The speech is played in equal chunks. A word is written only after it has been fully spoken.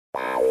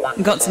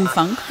Got some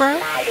funk, bro?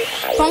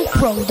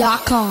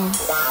 FunkBro.com.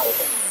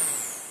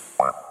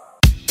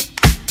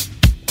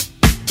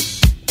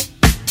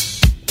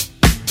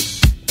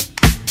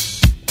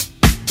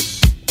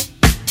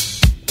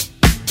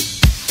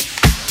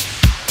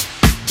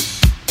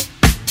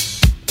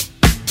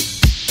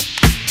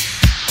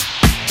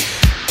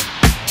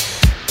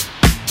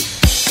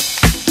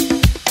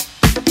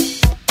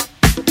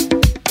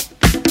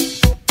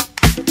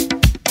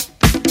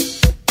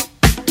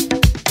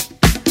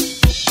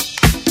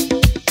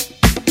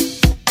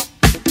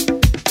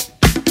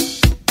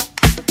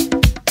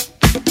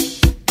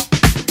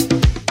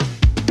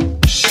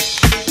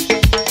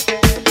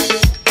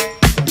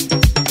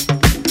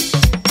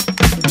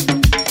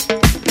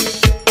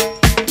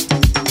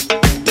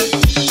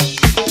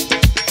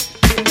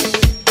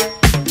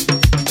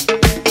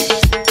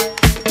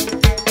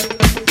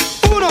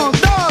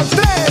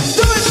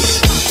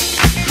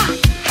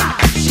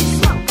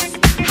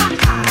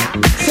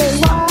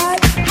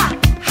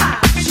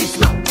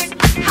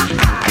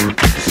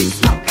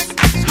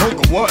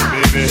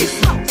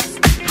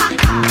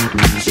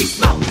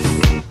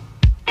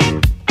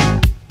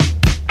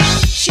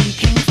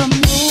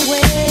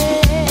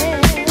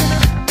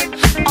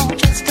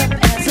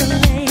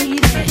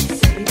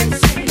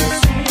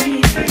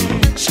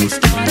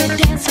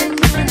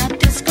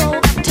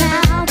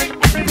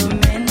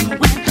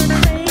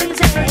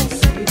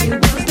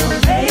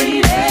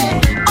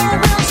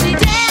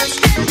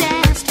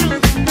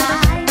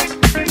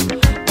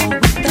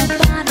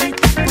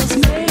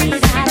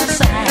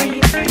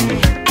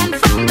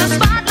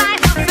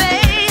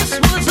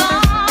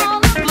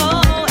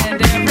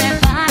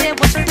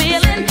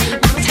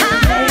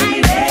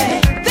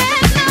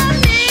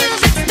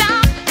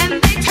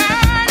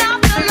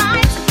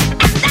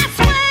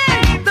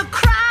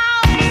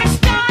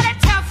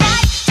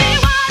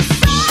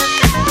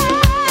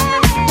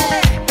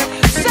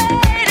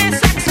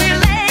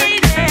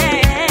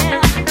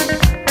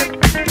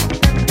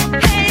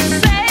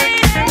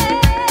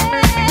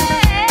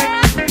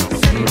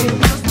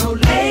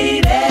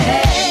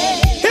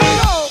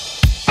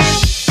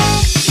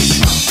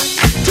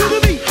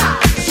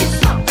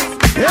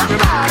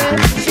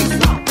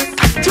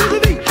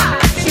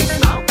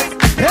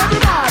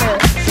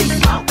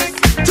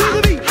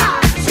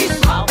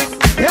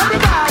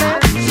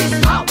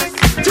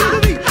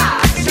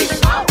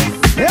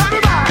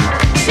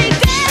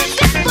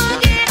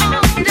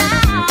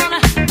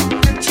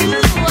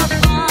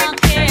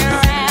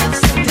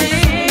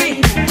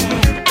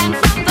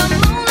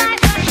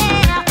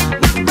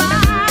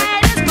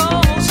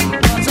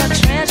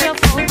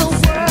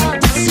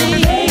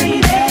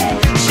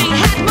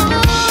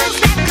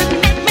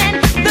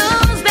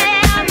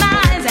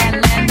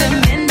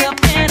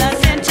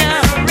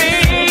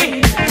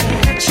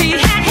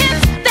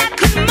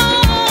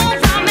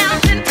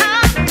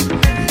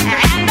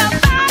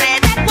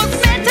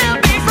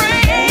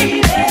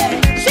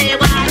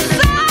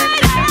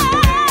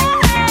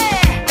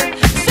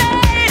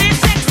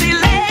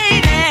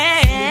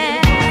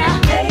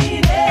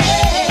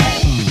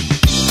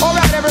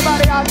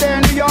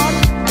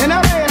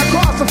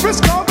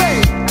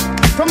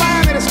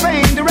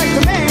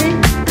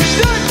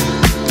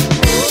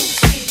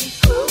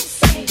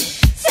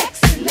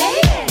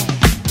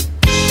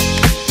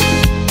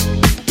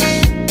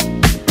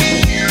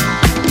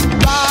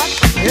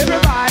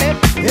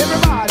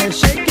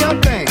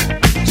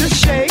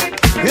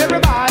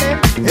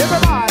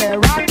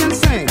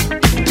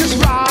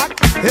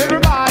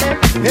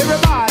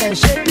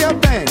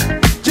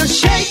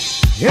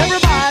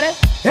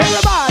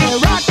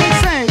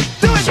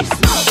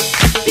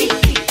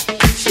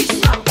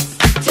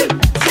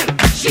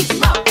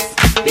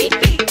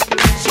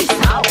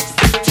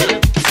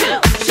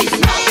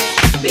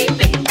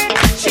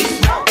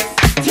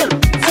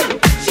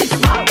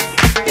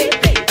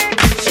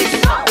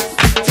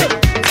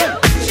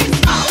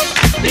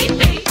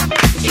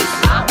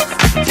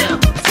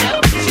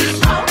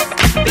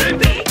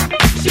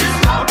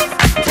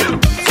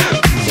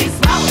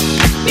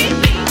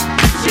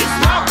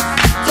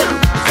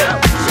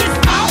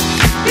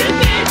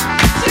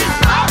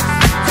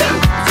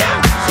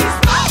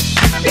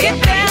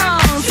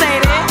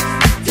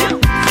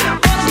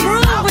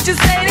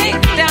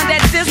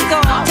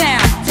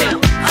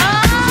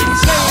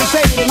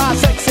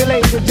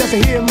 Just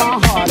to hear my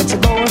heart, it's a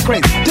going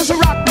crazy. Just to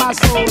rock my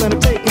soul and to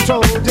take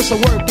control. Just to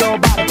work your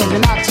body cause you're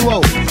not too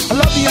old. I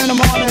love you in the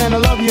morning and I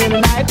love you in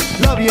the night.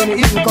 Love you in the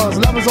evening cause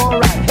love is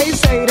alright. Hey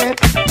Sadie,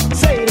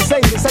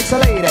 Sadie, sexy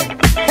lady.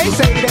 Hey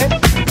Sadie,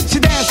 she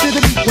dances to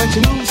the beat when she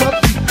moves her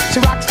feet. She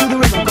rocks to the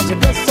rhythm cause she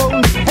dressed so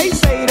neat. Hey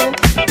Sadie,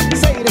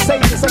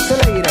 sexy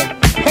lady.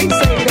 Hey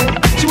Sadie,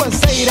 she was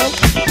Sadie,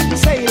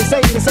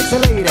 sexy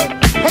lady.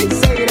 Hey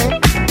Sadie,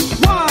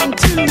 1,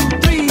 2,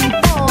 3,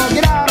 4,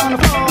 get out on the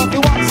floor if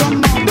you want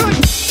some more. Good.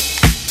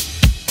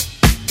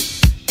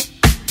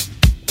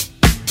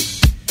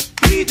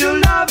 Need your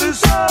loving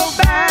so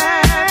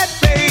bad,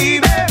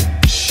 baby.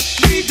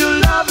 Need your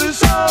loving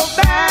so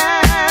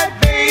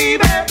bad,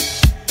 baby.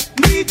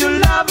 Need your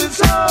loving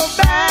so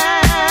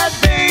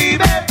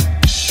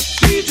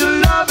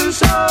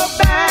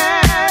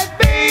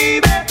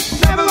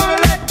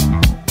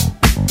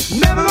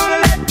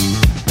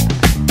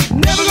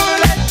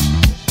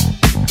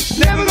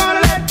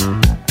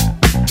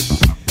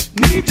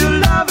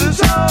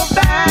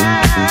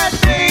night.